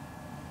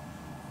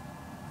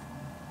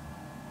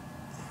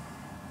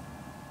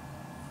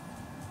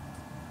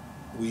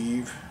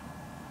 Weave.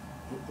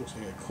 Oh, looks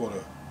like I caught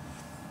a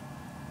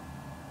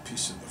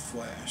piece of the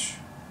flash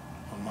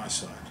on my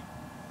side.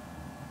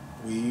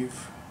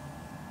 Weave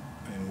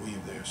and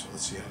weave there, so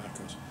let's see how that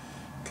goes.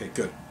 Okay,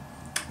 good.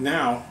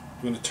 Now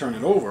I'm going to turn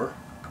it over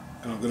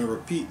and I'm going to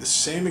repeat the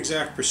same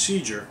exact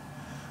procedure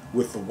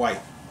with the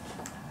white.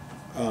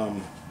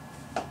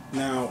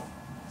 Now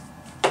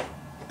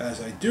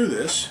as I do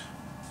this,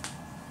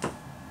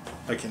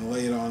 I can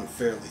lay it on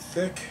fairly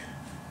thick.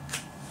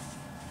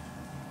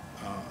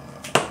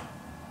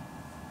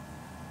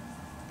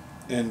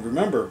 And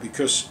remember,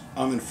 because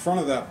I'm in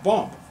front of that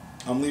bump,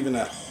 I'm leaving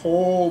that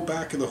whole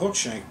back of the hook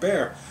shank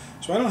bare,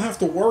 so I don't have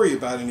to worry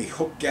about any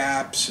hook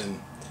gaps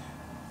and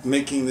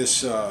making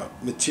this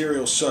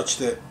material such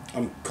that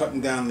I'm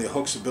cutting down the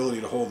hook's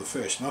ability to hold the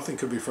fish. Nothing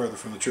could be further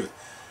from the truth.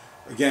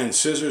 Again,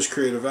 scissors,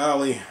 Creative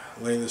Valley,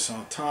 lay this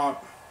on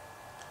top,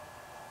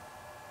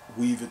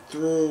 weave it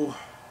through,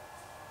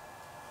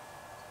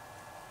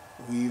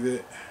 weave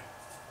it,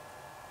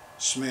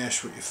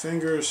 smash with your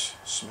fingers,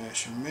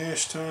 smash and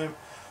mash time,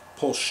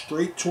 pull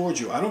straight towards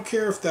you. I don't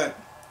care if that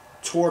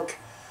torque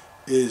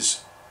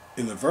is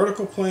in the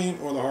vertical plane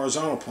or the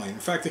horizontal plane. In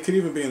fact, it could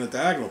even be in the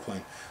diagonal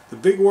plane. The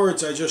big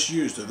words I just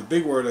used, or the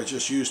big word I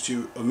just used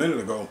to a minute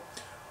ago,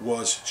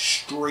 was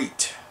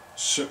straight.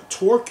 So,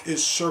 torque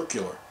is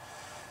circular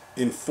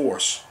in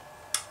force.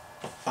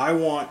 I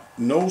want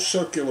no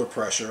circular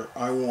pressure.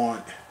 I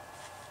want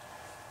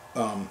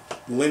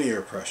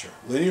linear pressure.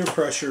 Linear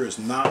pressure is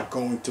not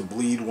going to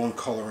bleed one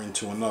color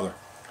into another.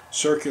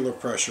 Circular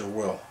pressure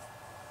will.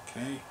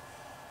 Okay.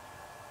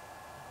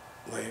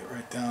 Lay it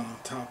right down on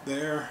top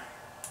there.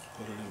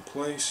 Put it in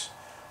place.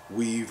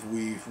 Weave,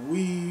 weave,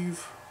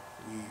 weave.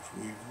 Weave,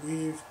 weave,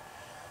 weave.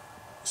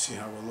 See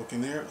how we're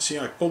looking there? See,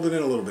 I pulled it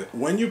in a little bit.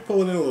 When you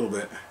pull it in a little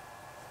bit,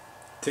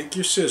 take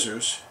your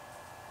scissors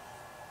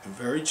and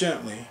very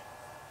gently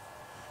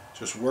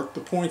just work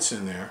the points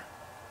in there.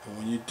 And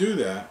when you do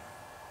that,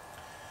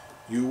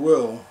 you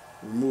will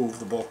remove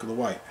the bulk of the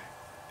white.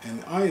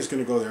 And the eye is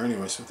going to go there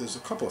anyway, so if there's a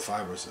couple of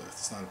fibers there,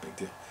 it's not a big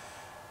deal.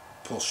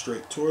 Pull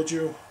straight towards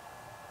you.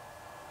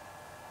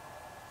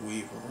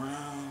 Weave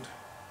around.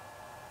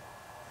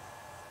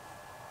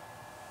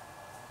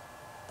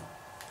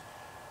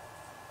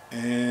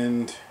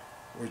 And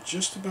we're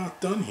just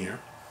about done here.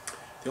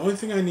 The only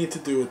thing I need to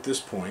do at this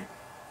point,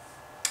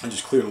 I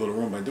just cleared a little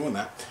room by doing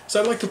that, is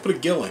I'd like to put a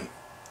gill in.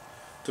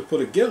 To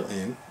put a gill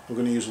in, we're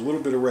going to use a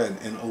little bit of red,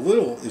 and a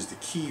little is the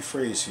key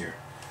phrase here.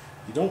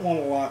 You don't want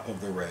a lot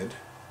of the red.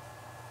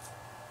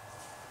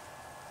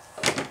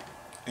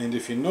 And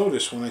if you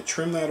notice, when I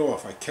trimmed that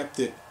off, I kept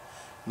it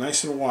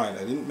nice and wide.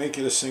 I didn't make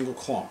it a single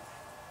clump.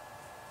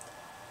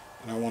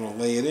 And I want to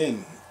lay it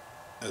in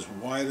as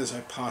wide as I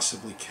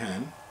possibly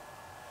can.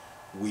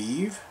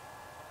 Weave,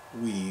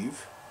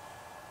 weave,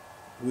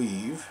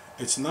 weave.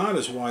 It's not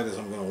as wide as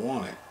I'm going to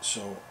want it,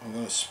 so I'm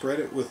going to spread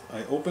it with,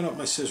 I open up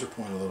my scissor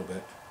point a little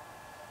bit.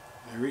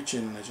 I reach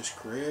in and I just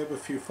grab a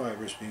few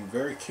fibers, being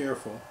very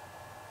careful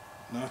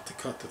not to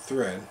cut the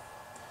thread.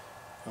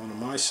 Going to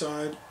my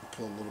side,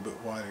 pull a little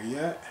bit wider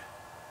yet.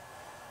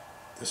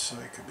 This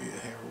side could be a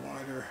hair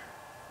wider.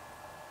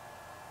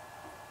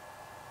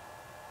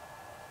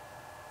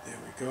 There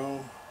we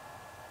go.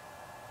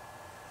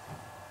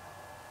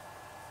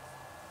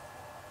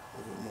 A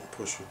little bit more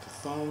push with the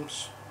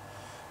thumbs.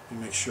 Let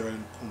me make sure I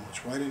didn't pull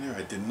much white in there.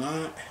 I did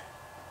not.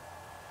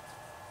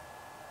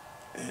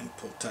 And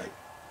pull tight.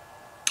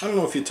 I don't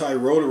know if you tie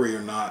rotary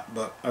or not,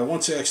 but I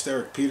once asked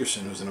Eric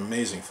Peterson, who's an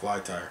amazing fly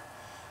tyer.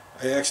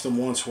 I asked him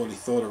once what he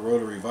thought of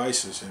rotary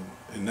vices, and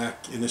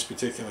in this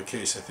particular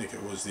case, I think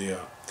it was the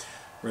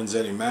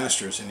Renzetti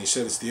Masters, and he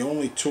said it's the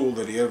only tool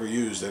that he ever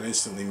used that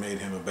instantly made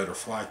him a better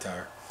fly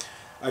tyer.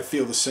 I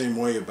feel the same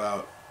way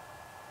about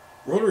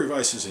rotary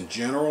vices in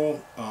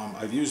general.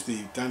 I've used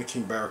the Dyna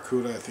King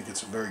Barracuda. I think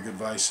it's a very good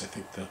vice. I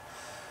think the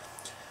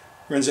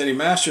Renzetti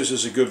Masters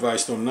is a good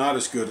vice, though not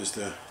as good as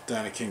the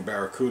Dyna King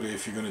Barracuda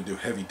if you're going to do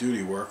heavy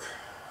duty work.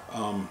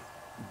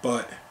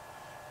 But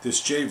this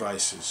J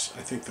vice is,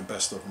 I think, the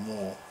best of them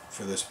all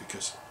for this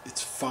because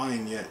it's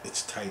fine yet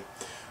it's tight.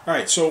 All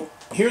right, so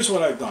here's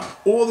what I've done.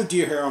 All the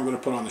deer hair I'm going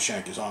to put on the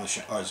shank is on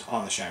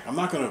the shank. I'm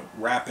not going to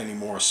wrap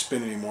anymore,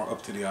 spin anymore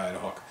up to the eye of the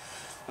hook.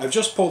 I've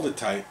just pulled it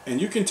tight,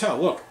 and you can tell,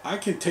 look, I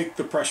can take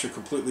the pressure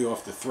completely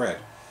off the thread.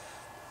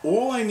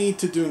 All I need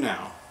to do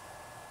now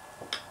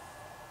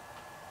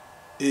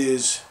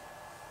is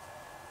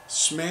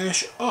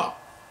smash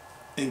up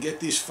and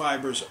get these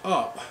fibers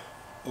up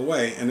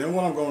away, and then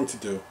what I'm going to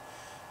do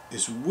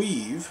is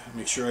weave,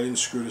 make sure I didn't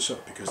screw this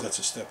up because that's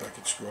a step I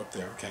could screw up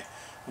there. Okay,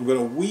 I'm going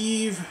to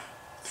weave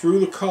through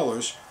the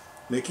colors,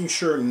 making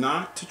sure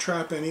not to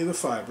trap any of the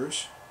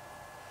fibers.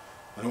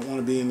 I don't want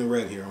to be in the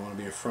red here, I want to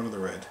be in front of the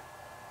red.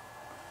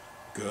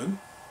 Good.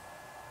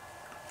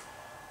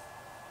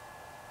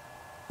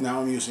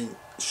 Now I'm using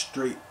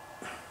straight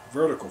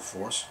vertical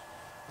force.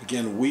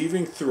 Again,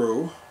 weaving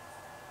through,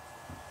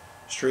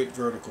 straight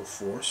vertical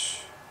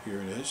force. Here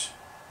it is.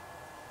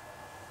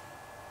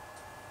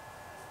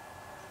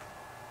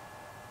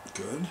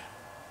 Good.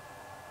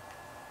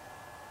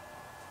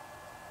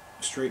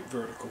 Straight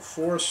vertical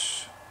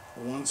force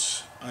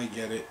once I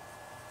get it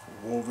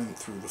woven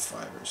through the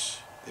fibers.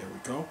 There we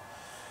go.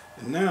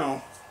 And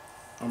now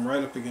I'm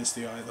right up against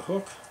the eye of the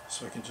hook,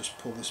 so I can just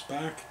pull this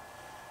back,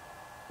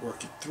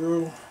 work it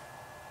through,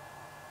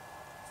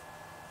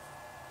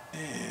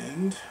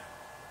 and 1,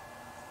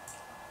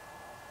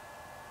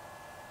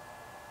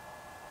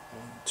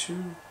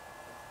 2,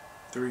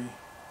 3,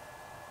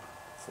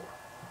 4.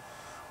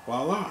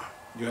 Voila!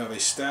 You have a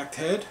stacked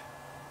head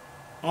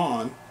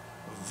on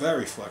a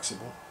very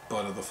flexible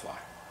butt of the fly.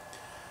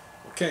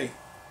 Okay,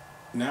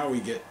 now we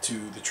get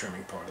to the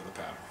trimming part of the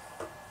pattern.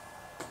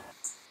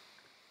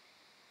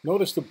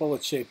 Notice the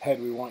bullet-shaped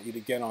head we want you to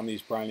get on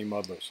these Briny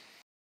Muddlers.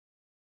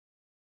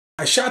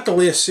 I shot the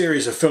last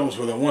series of films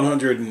with a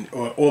 100,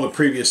 or all the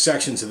previous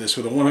sections of this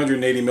with a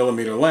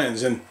 180mm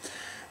lens, and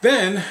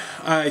then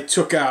I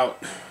took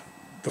out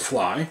the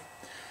fly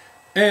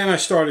and I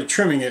started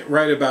trimming it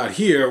right about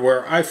here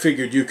where I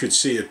figured you could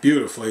see it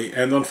beautifully,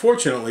 and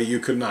unfortunately you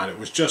could not. It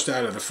was just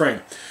out of the frame.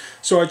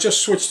 So I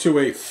just switched to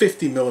a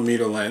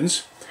 50mm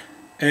lens,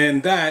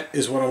 and that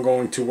is what I'm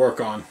going to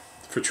work on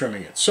for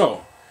trimming it.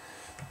 So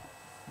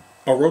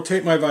I'll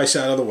rotate my vise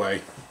out of the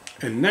way,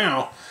 and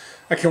now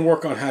I can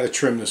work on how to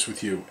trim this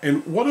with you.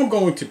 And what I'm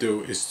going to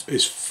do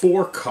is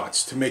 4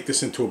 cuts to make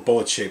this into a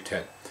bullet-shaped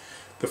head.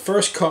 The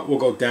first cut will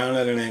go down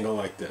at an angle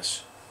like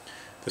this.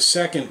 The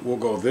second will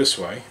go this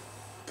way,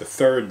 the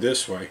third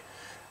this way,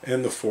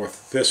 and the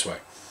fourth this way.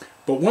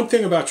 But one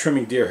thing about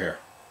trimming deer hair,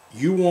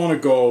 you want to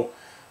go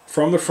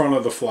from the front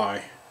of the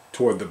fly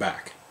toward the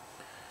back.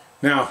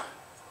 Now,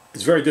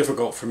 it's very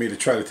difficult for me to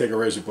try to take a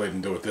razor blade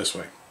and do it this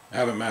way. I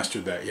haven't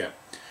mastered that yet.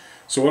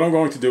 So what I'm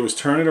going to do is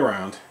turn it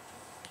around,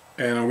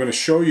 and I'm going to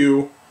show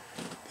you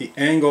the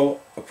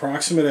angle,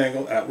 approximate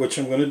angle at which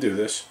I'm going to do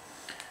this.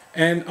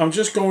 And I'm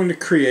just going to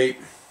create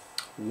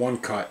 1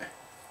 cut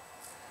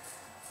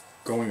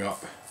going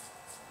up,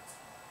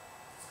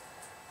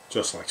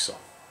 just like so.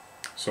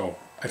 So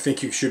I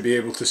think you should be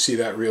able to see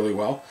that really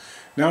well.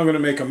 Now I'm going to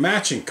make a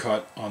matching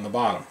cut on the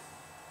bottom.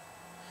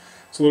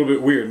 It's a little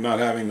bit weird not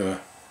having the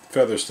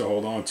feathers to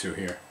hold on to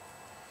here.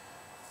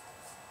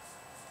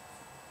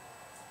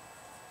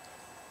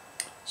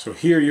 So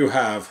here you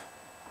have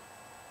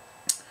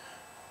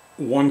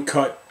 1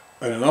 cut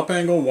at an up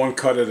angle, 1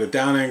 cut at a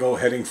down angle,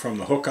 heading from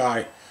the hook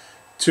eye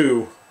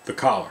to the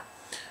collar.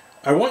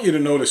 I want you to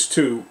notice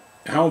too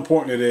how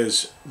important it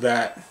is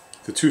that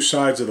the 2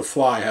 sides of the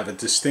fly have a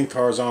distinct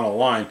horizontal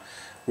line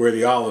where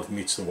the olive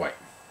meets the white.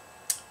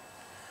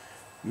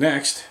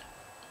 Next,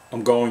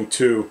 I'm going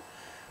to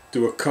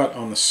do a cut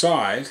on the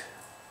side,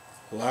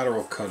 a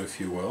lateral cut if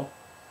you will.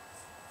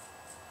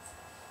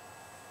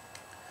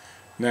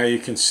 Now you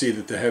can see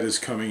that the head is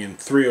coming in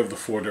 3 of the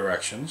 4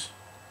 directions.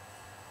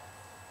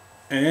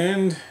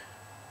 And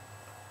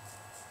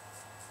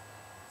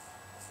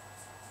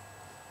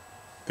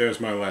there's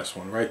my last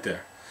one right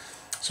there.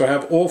 So I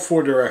have all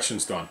 4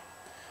 directions done.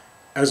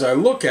 As I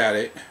look at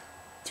it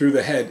through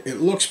the head,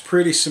 it looks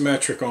pretty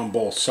symmetric on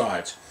both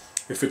sides.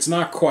 If it's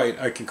not quite,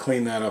 I can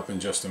clean that up in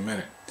just a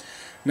minute.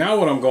 Now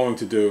what I'm going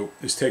to do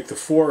is take the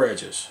 4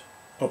 edges,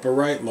 upper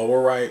right,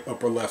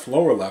 upper left,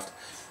 lower left,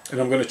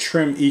 and I'm going to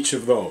trim each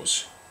of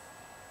those.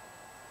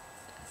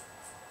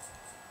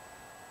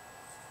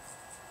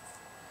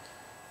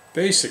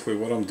 Basically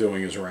what I'm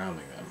doing is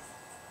rounding them.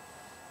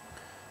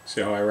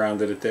 See how I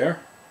rounded it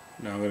there?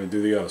 Now I'm going to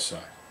do the other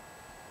side.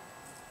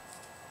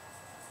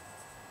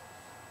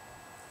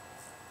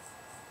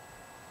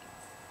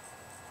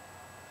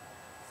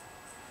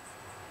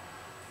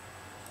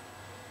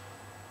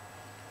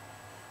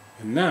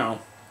 And now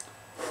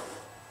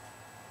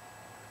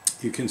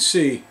you can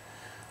see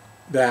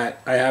that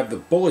I have the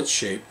bullet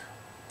shape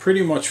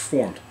pretty much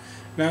formed.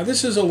 Now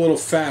this is a little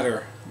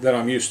fatter than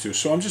I'm used to,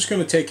 so I'm just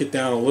going to take it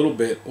down a little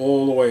bit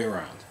all the way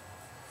around.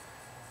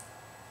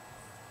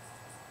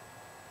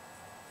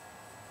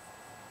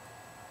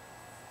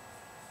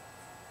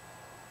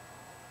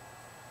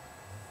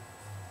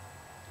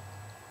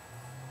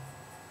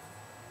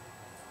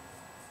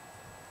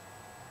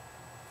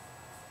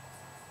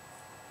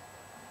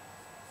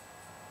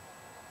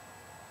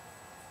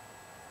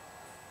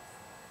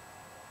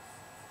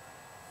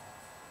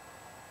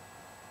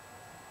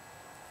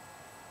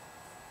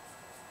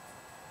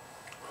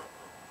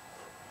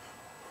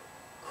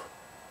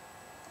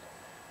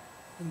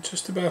 And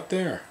just about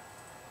there.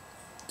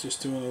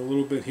 Just doing a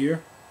little bit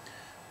here.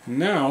 And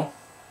now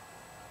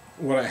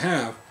what I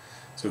have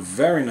is a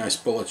very nice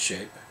bullet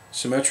shape,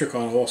 symmetric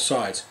on all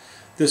sides.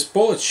 This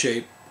bullet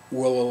shape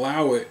will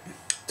allow it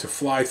to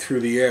fly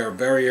through the air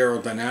very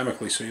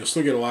aerodynamically, so you'll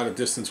still get a lot of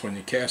distance when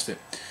you cast it.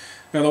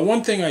 Now the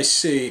one thing I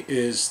see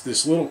is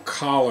this little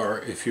collar,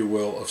 if you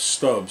will, of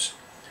stubs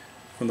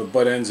from the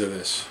butt ends of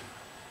this,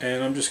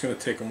 and I'm just going to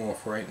take them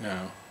off right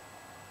now.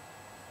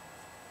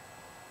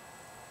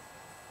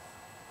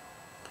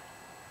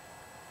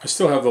 I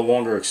still have the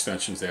longer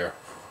extensions there,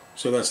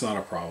 so that's not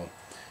a problem.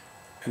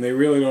 and they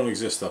really don't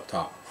exist up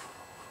top.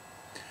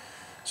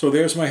 So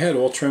there's my head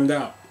all trimmed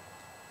out.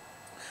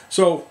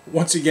 So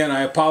once again,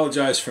 I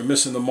apologize for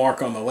missing the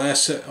mark on the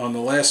last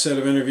set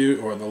of interview,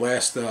 or the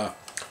last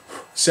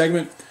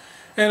segment,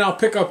 and I'll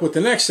pick up with the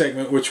next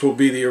segment, which will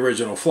be the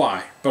original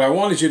fly. But I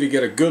wanted you to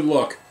get a good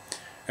look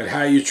at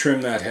how you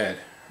trim that head.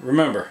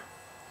 Remember,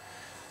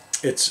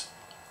 it's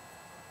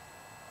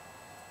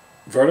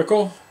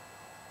vertical,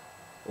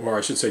 or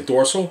I should say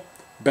dorsal,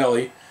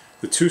 belly,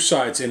 the two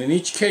sides, and in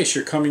each case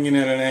you're coming in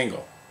at an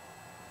angle.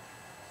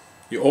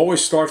 You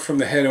always start from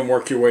the head and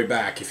work your way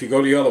back. If you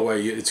go the other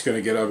way, it's going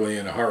to get ugly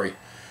in a hurry.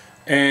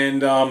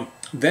 And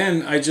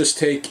then I just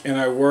take and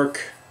I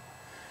work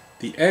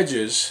the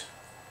edges,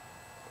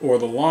 or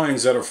the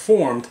lines that are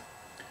formed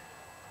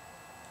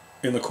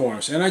in the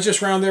corners, and I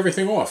just round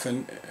everything off.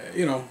 And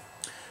you know,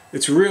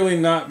 it's really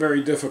not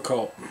very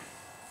difficult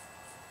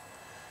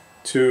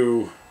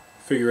to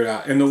figure it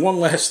out. And the one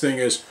last thing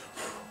is,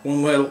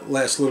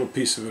 last little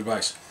piece of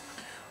advice.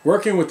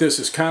 Working with this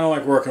is kind of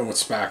like working with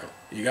spackle.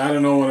 You got to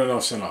know when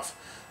enough's enough.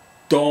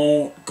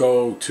 Don't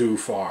go too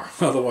far,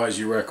 otherwise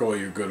you wreck all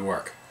your good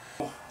work.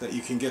 That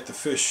you can get the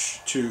fish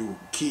to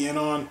key in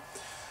on.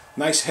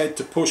 Nice head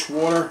to push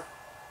water,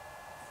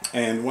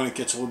 and when it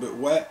gets a little bit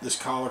wet, this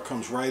collar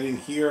comes right in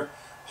here,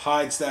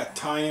 hides that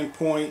tie-in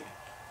point.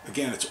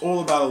 Again, it's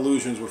all about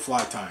illusions with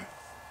fly tying.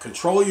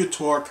 Control your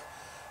torque,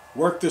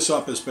 work this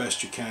up as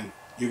best you can.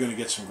 You're going to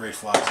get some great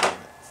flies out of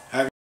it.